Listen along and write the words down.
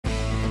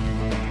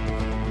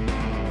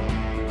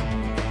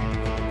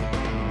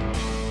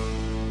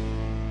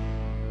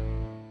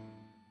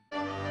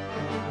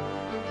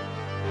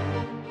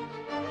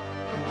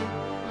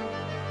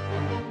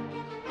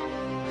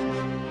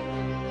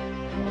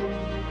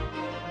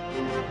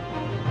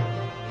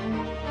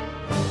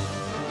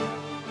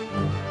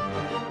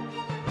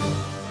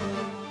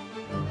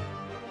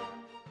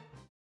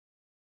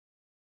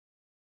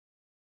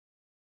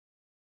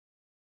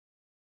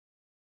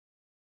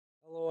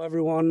Hello,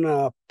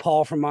 everyone.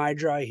 Paul from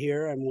iDRY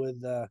here. I'm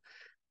with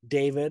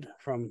David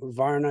from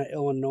Varna,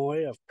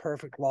 Illinois, of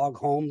Perfect Log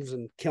Homes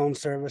and Kiln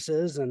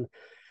Services. And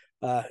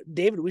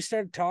David, we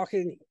started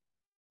talking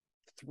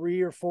 3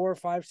 or 4,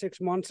 5,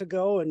 6 months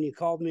ago, and you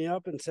called me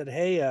up and said,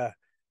 "Hey, I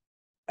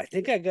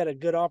think I got a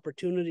good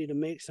opportunity to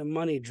make some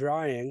money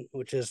drying,"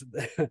 which is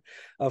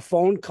a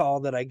phone call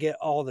that I get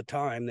all the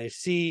time. They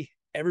see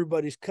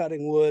everybody's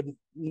cutting wood,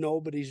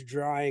 nobody's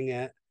drying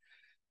it.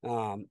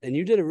 And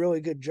you did a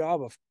really good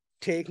job of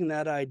taking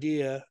that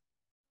idea,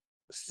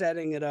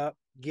 setting it up,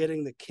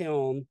 getting the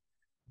kiln,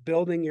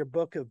 building your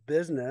book of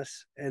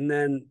business, and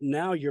then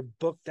now you're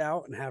booked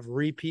out and have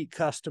repeat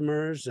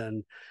customers.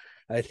 And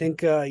I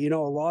think a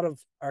lot of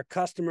our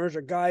customers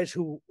are guys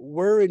who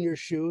were in your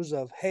shoes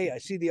of, hey, I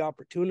see the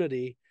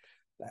opportunity.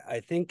 I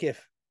think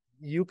if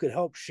you could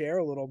help share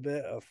a little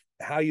bit of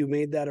how you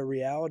made that a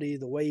reality,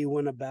 the way you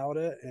went about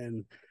it,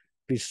 and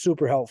be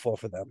super helpful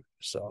for them.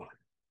 So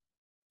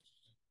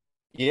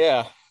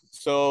Yeah.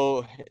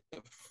 So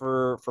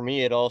for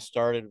me, it all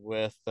started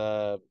with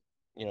what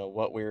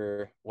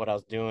I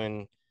was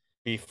doing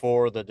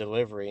before the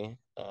delivery.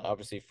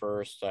 Obviously,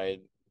 first I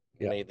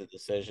yeah. made the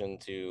decision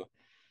to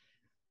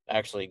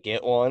actually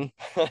get one,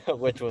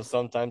 which was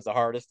sometimes the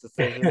hardest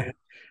decision.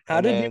 How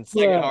And did then you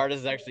second hardest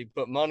is actually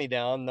put money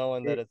down,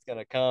 knowing that it's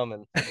gonna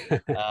come.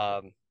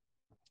 Um,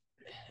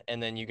 and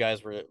then you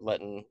guys were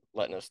letting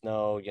us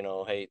know,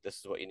 hey, this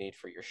is what you need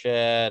for your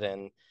shed,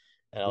 and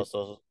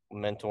also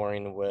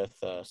mentoring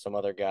with some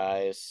other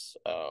guys.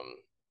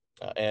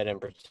 Ed in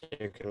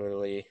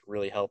particularly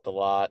really helped a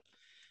lot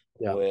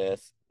yeah.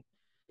 with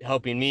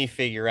helping me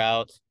figure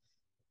out,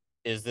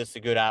 is this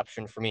a good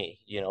option for me,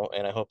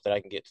 and I hope that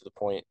I can get to the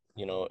point,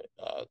 to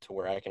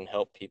where I can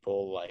help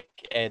people like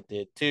Ed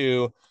did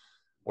too,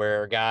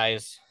 where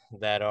guys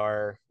that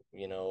are,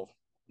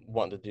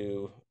 wanting to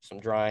do some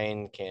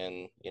drying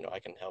can, I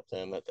can help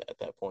them at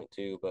that point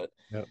too. But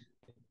Yeah.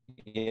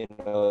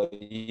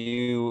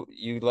 you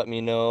let me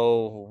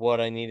know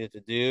what I needed to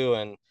do,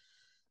 and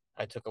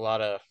I took a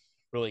lot of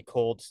really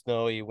cold,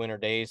 snowy winter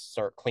days to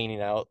start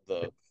cleaning out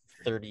the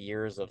 30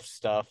 years of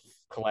stuff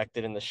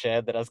collected in the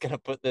shed that I was going to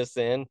put this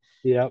in.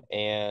 Yeah.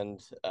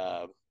 And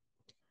I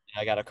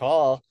got a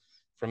call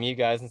from you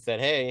guys and said,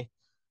 hey,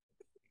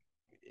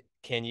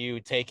 can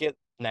you take it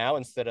now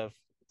instead of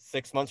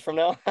 6 months from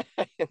now?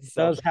 And It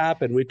so does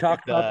happen. We it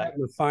talked about that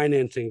in the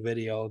financing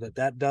video,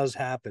 that does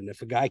happen.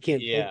 If a guy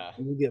can't take it, yeah.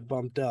 you get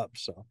bumped up.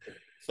 So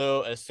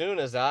So as soon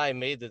as I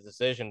made the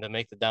decision to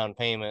make the down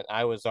payment,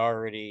 I was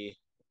already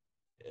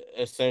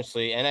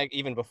essentially, and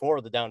even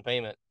before the down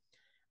payment,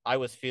 I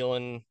was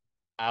feeling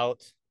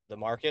out the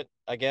market,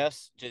 I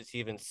guess, just to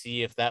even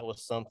see if that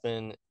was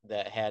something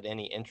that had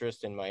any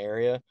interest in my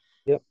area.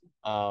 yep.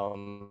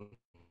 Um,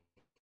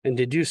 And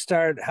did you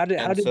start how and did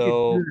you do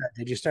so that?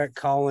 Did you start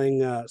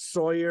calling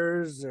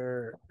Sawyer's,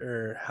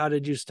 or how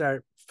did you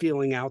start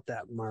feeling out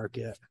that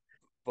market?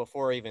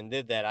 before I even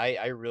did that,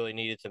 I really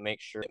needed to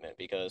make sure,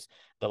 because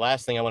the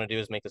last thing I want to do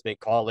is make this big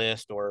call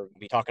list or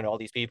be talking to all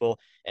these people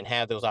and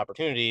have those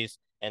opportunities,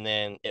 and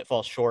then it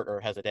falls short or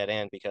has a dead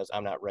end because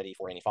I'm not ready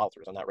for any follow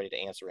throughs. I'm not ready to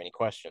answer any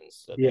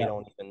questions. So they Yeah.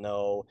 don't even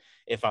know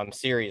if I'm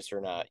serious or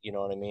not. You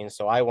know what I mean?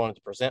 So I wanted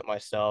to present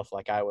myself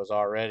like I was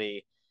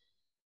already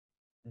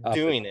Up and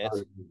doing it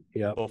running.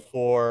 Yep.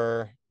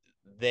 before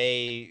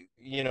they,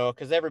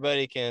 because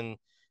everybody can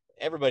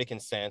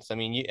sense. I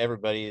mean,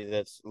 everybody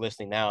that's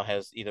listening now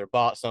has either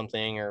bought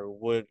something or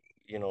would,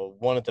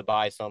 wanted to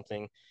buy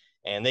something,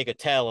 and they could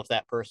tell if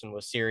that person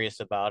was serious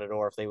about it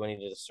or if they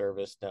needed a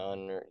service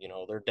done, or,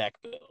 their deck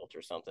built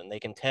or something. They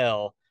can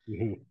tell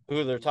Mm-hmm.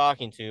 who they're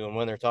talking to and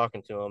when they're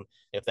talking to them,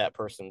 if that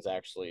person's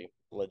actually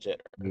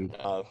legit.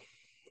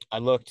 I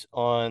looked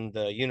on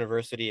the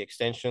university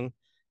extension,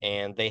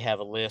 and they have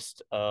a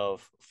list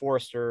of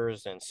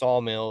foresters and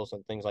sawmills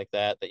and things like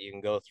that you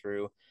can go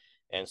through.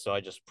 And so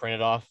I just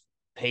printed off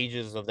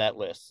pages of that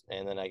list.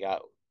 And then I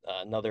got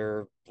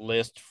another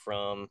list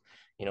from,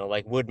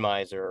 like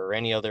Wood-Mizer or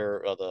any other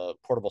of the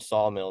portable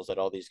sawmills that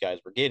all these guys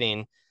were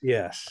getting.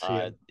 Yes.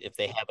 Yeah. If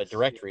they have a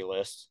directory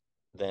list,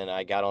 then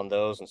I got on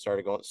those and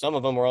started going. Some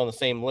of them were on the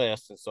same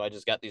list. And so I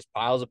just got these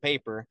piles of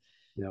paper,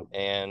 Yep.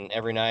 and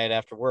every night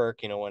after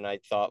work, when I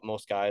thought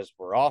most guys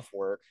were off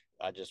work,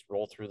 I just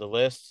roll through the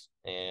list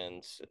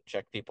and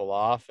check people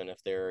off. And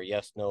if they're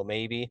yes, no,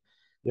 maybe.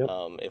 Yep.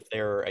 If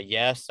they're a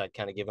yes, I'd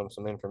kind of give them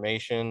some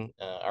information.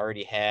 I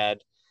already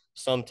had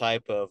some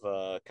type of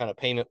kind of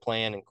payment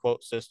plan and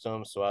quote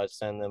system. So I'd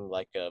send them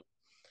like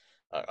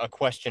a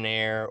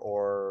questionnaire,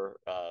 or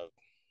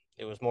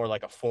it was more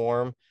like a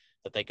form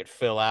that they could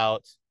fill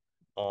out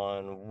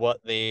on what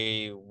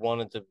they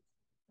wanted to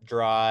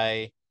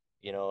dry,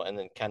 and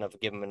then kind of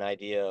give them an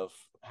idea of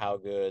how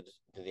good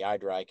the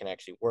iDRY can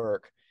actually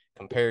work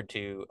compared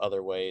to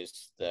other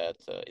ways that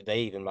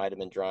they even might have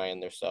been drying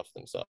their stuff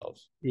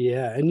themselves.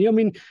 Yeah. And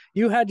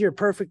you had your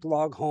Perfect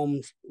Log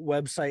Homes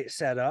website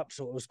set up,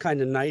 so it was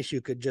kind of nice.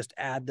 You could just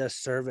add this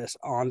service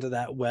onto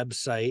that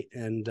website.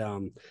 And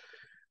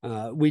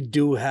we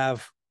do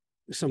have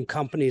some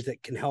companies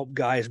that can help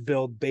guys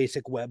build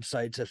basic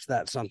websites if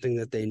that's something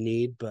that they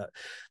need. But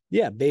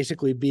yeah,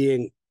 basically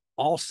being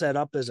all set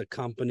up as a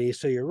company.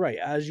 So you're right.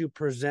 As you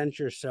present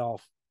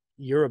yourself,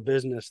 you're a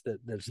business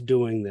that's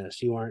doing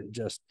this. You aren't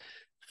just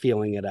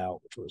feeling it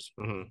out, which was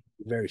Mm-hmm.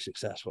 very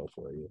successful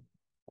for you.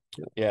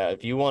 Yeah, Yeah,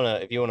 if you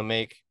wanna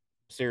make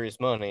serious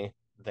money,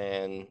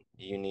 then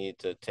you need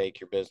to take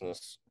your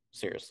business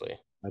seriously.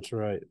 that's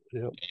right.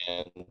 Yep.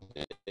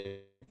 And if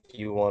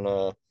you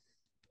wanna,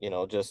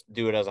 just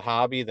do it as a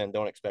hobby, then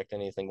don't expect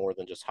anything more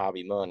than just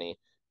hobby money.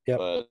 Yep.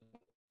 But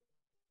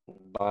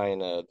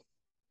buying a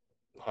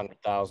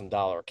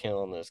 $100,000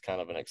 kiln is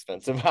kind of an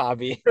expensive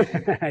hobby.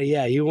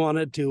 Yeah, you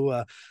wanted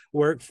to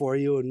work for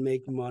you and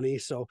make money.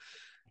 So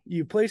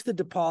you placed the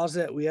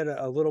deposit. We had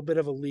a little bit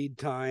of a lead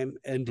time.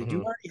 And did you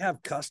Mm-hmm. already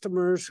have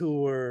customers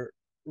who were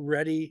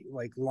ready,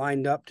 like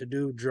lined up to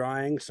do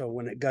drying? So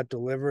when it got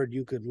delivered,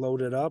 you could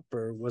load it up,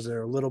 or was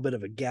there a little bit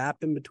of a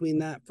gap in between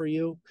that for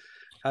you?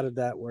 How did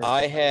that work?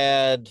 I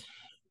had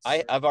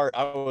I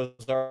was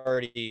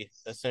already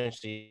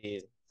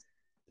essentially,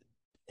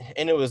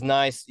 and it was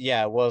nice.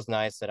 Yeah, it was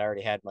nice that I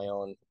already had my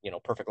own,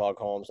 perfect log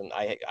homes, and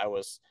I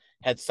was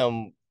had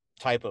some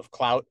type of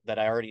clout that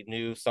I already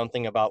knew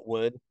something about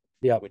wood,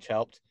 Yep. which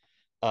helped.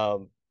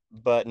 Um,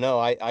 but no,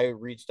 I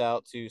reached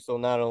out to, so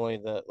not only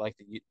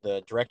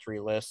the directory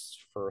lists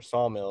for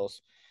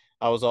sawmills,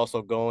 I was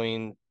also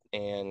going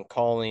and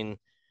calling,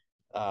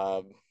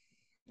 uh,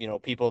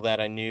 people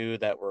that I knew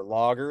that were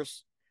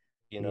loggers.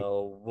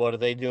 What are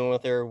they doing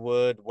with their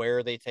wood? Where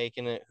are they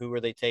taking it? Who are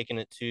they taking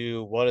it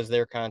to? What is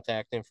their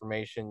contact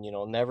information?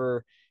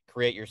 Never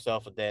create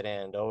yourself a dead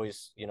end.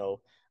 Always,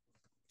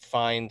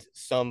 find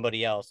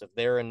somebody else. If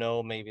they're a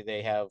no, maybe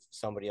they have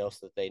somebody else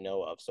that they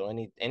know of. So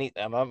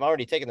I've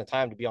already taken the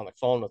time to be on the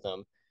phone with them.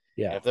 And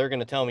Yeah. if they're going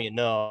to tell me a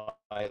no,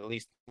 I at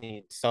least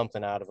need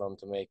something out of them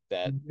to make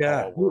that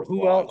Yeah. call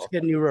Who else worthwhile.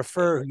 can you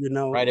refer?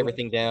 Write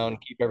everything down,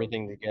 keep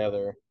everything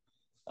together.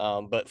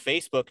 But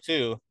Facebook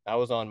too, I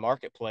was on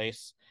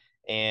Marketplace,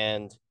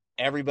 and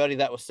everybody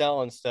that was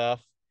selling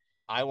stuff,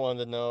 I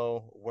wanted to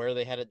know where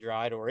they had it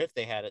dried, or if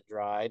they had it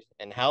dried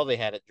and how they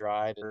had it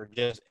dried, or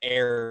just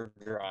air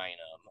drying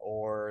them,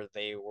 or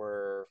they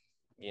were,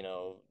 you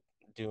know,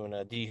 doing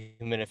a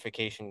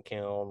dehumidification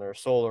kiln or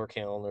solar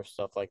kiln or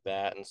stuff like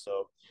that. And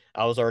so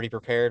I was already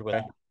prepared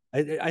with.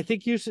 I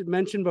think you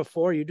mentioned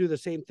before you do the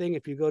same thing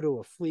if you go to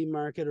a flea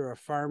market or a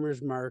farmer's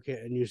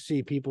market and you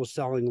see people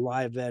selling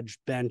live edge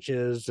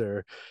benches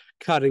or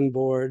cutting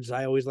boards.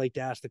 I always like to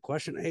ask the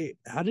question, hey,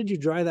 how did you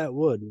dry that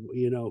wood?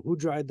 Who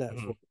dried that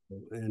Mhm. for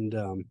you? And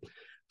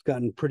it's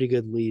gotten pretty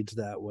good leads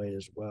that way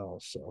as well.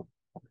 So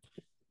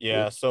yeah.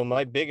 Yeah, so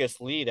my biggest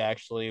lead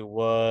actually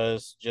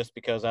was just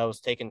because I was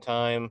taking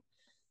time,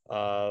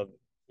 uh,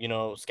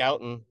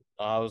 scouting.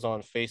 I was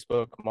on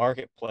Facebook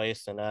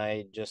Marketplace, and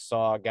I just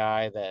saw a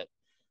guy that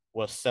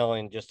was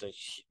selling just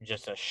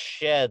a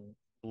shed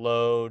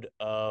load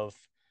of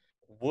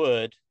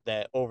wood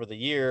that over the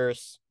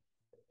years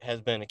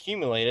has been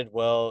accumulated.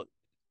 Well,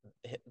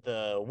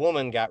 the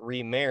woman got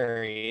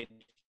remarried.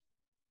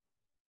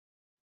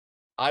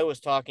 I was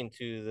talking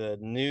to the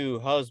new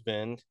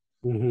husband.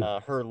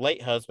 Mhm. Her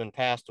late husband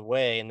passed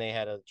away, and they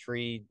had a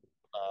tree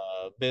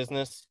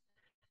business,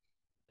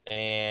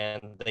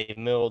 and they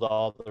milled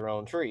all their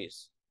own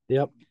trees.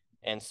 Yep.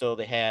 And so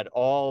they had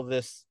all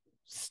this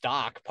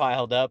stock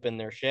piled up in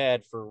their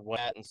shed for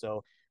what. And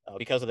so,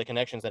 because of the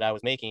connections that I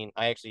was making,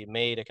 I actually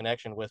made a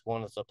connection with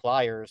one of the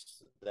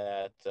suppliers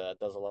that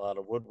does a lot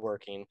of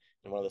woodworking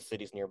in one of the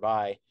cities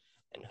nearby,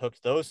 and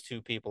hooked those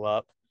two people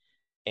up.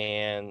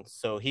 And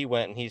so he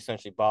went and he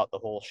essentially bought the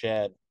whole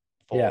shed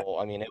Yeah. full.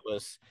 I mean, it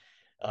was,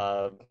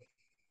 uh,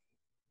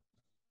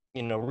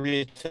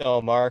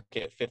 retail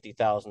market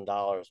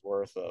 $50,000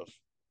 worth of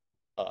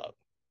uh,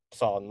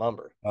 solid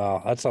lumber,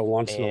 That's a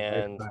once in a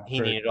and lifetime he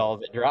per. needed all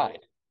of it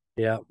dried.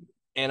 Yeah.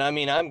 And I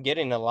mean, I'm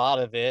getting a lot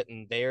of it,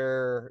 and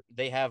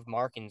they have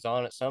markings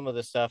on it. Some of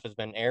the stuff has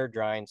been air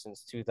drying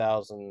since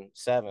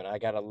 2007. I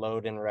got a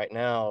load in right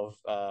now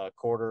of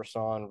quarter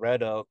sawn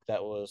red oak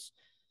that was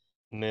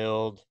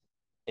milled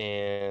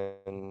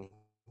in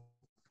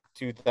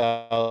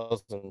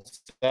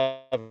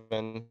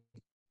 2007,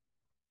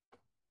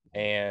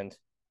 and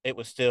it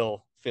was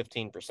still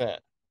 15%.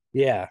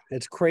 Yeah,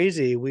 it's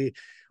crazy. We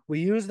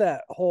use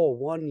that whole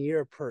 1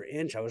 year per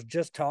inch. I was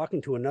just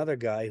talking to another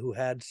guy who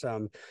had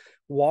some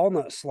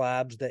walnut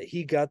slabs that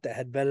he got that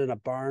had been in a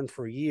barn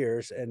for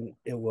years, and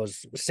it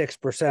was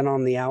 6%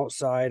 on the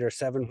outside or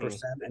Mm-hmm. 7%,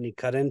 and he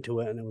cut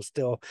into it and it was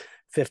still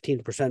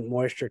 15%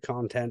 moisture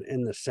content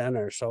in the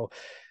center. So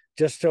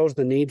just shows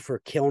the need for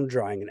kiln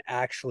drying and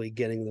actually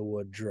getting the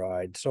wood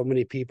dried. So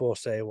many people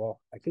say,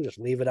 well, I can just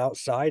leave it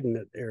outside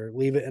or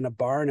leave it in a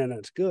barn and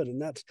it's good. And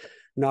that's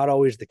not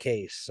always the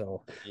case.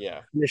 So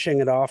Yeah. finishing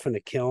it off in a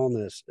kiln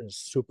is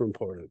super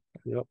important.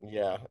 Yep.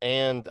 Yeah,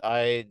 and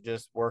I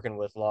just working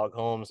with log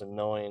homes and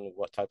knowing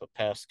what type of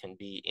pests can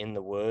be in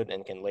the wood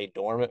and can lay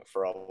dormant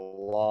for a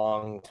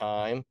long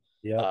time,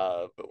 Yep.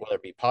 but whether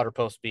it be powder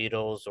post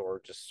beetles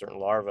or just certain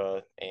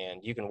larvae,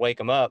 and you can wake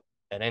them up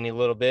at any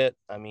little bit,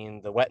 I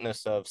mean, the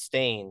wetness of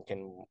stain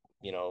can,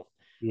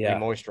 Yeah.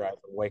 re-moisturize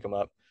and wake them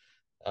up.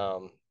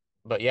 Um,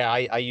 but yeah,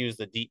 I use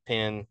the deep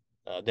pin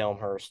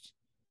Delmhurst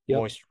Yep.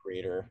 moisture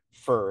reader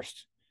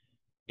first,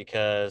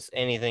 because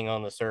anything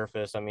on the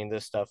surface, I mean,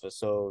 this stuff is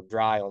so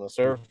dry on the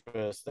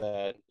surface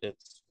that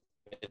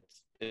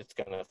it's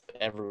gonna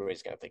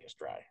everybody's gonna think it's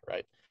dry,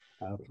 right?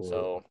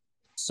 Absolutely.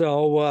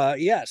 So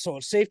Yeah, so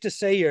it's safe to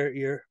say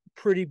you're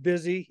pretty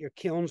busy. Your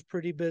kiln's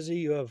pretty busy.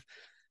 You have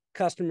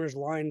customers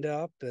lined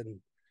up and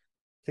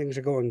things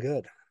are going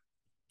good.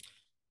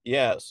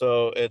 yeah,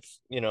 so it's,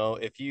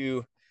 if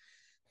you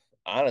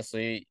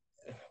honestly,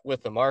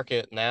 with the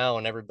market now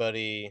and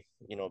everybody,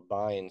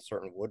 buying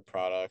certain wood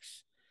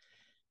products,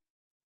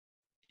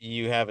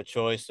 you have a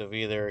choice of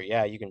either,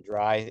 yeah, you can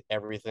dry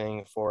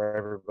everything for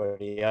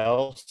everybody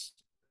else,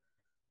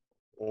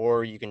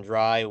 or you can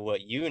dry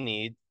what you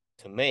need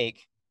to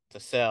make to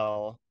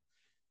sell.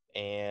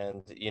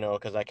 And,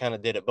 because I kind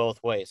of did it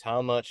both ways.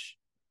 How much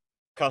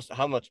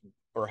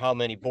or how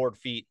many board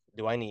feet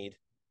do I need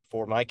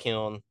for my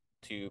kiln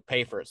to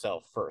pay for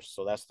itself first?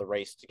 So that's the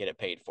race to get it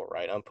paid for,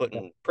 right? I'm Yep.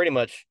 putting pretty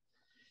much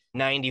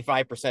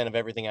 95% of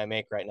everything I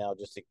make right now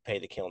just to pay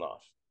the kiln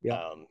off. Yep.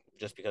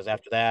 Just because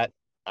after that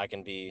I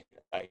can be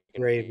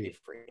Gravy.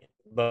 free.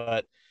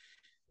 But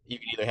you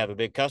can either have a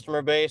big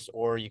customer base,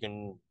 or you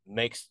can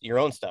make your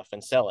own stuff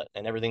and sell it.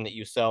 And everything that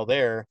you sell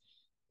there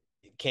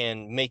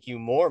can make you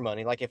more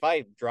money. Like if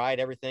I dried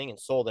everything and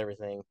sold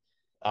everything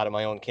out of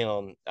my own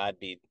kiln, it'd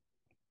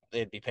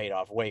be paid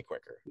off way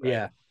quicker, right?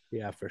 Yeah.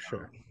 Yeah, for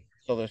sure.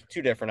 So there's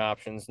two different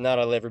options. Not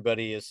all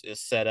everybody is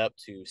set up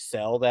to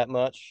sell that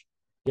much,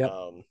 Yep.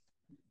 um,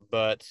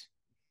 but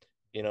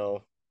you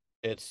know,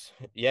 it's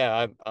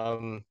yeah.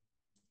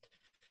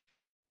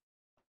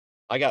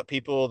 I got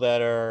people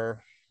that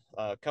are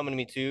coming to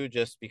me too,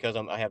 just because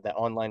I have that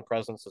online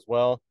presence as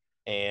well,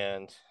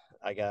 and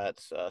I got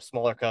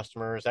smaller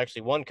customers.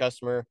 Actually, one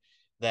customer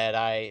that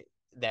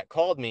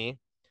called me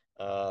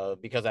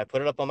because I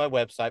put it up on my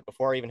website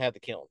before I even had the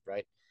kiln,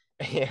 right?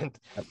 And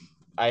Yep.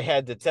 I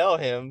had to tell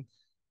him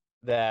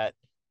that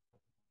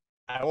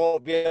I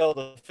won't be able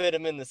to fit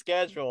him in the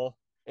schedule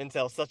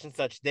until such and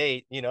such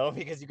date,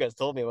 because you guys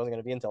told me it wasn't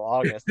going to be until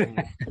August. And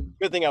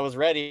good thing I was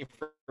ready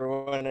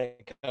for when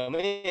it come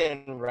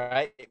in,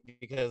 right?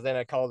 Because then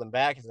I called him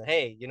back and said,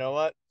 hey, you know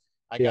what?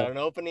 I got Yep. an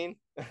opening.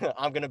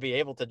 I'm going to be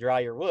able to dry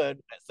your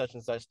wood at such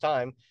and such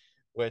time,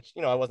 which,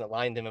 I wasn't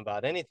lying to him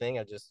about anything.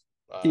 I just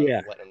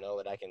Yeah. letting him know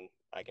that I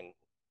can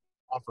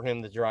offer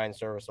him the drying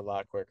service a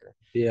lot quicker.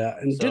 Yeah.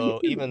 And didn't So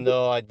you? even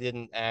though I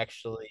didn't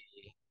actually,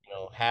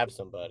 have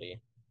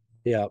somebody.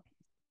 Yeah.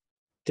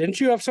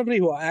 Didn't you have somebody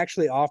who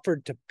actually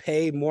offered to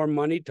pay more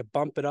money to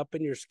bump it up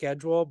in your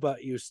schedule,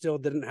 but you still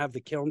didn't have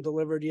the kiln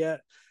delivered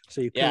yet? So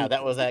you Yeah, couldn't.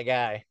 that was that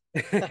guy.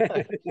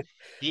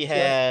 He So,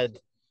 had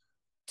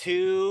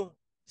two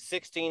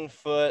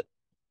 16-foot,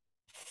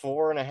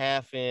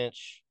 4.5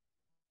 inch,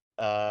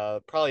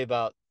 probably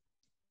about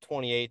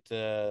 28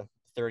 to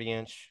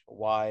 30-inch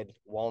wide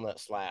walnut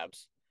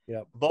slabs.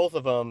 yep. Both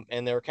of them,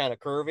 and they were kind of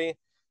curvy.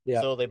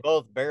 Yep. So they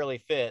both barely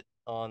fit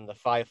on the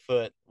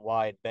 5-foot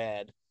wide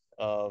bed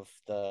of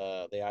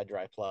the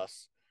iDRY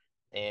Plus.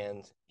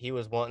 And he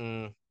was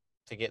wanting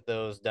to get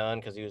those done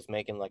because he was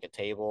making like a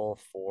table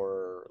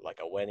for like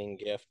a wedding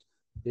gift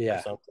or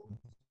Yeah. something.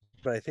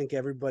 But I think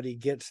everybody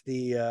gets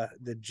the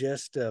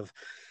gist of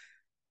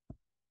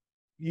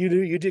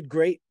you did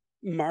great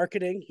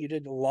marketing. You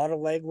did a lot of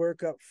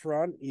legwork up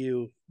front.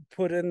 You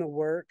put in the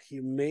work.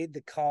 You made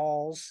the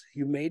calls.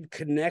 You made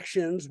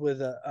connections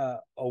with a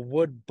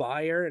wood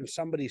buyer and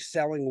somebody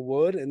selling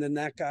wood. And then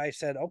that guy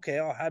said, "Okay,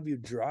 I'll have you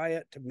dry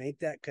it to make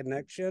that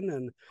connection."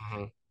 And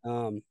Mm-hmm.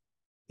 um,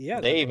 yeah,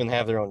 They even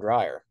have their own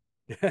dryer,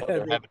 but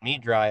they're they, having me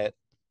dry it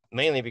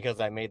mainly because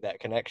I made that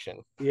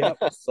connection. yep,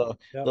 So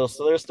yep,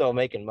 they're still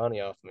making money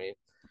off me.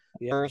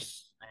 yep,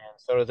 First, and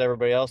so does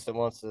everybody else that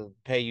wants to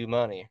pay you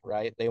money,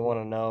 right? They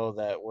want to know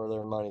that where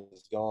their money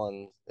is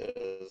going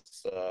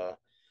is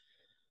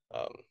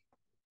um,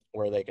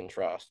 where they can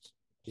trust.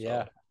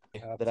 yeah, So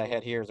that I absolutely.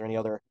 had here. Is there any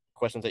other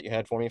questions that you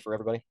had for me for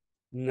everybody?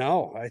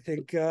 No, I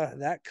think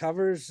that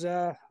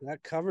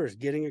covers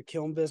getting a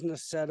kiln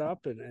business set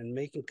up and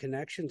making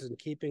connections and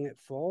keeping it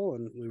full.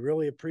 And we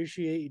really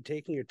appreciate you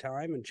taking your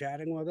time and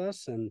chatting with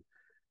us. And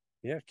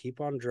yeah,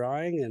 keep on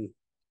drying and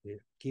yeah,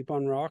 keep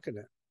on rocking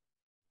it.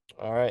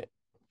 All right.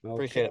 Okay.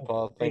 Appreciate it,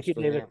 Paul. Thank Thanks you,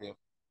 for the David. interview.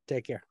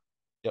 Take care.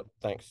 Yep.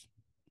 Thanks.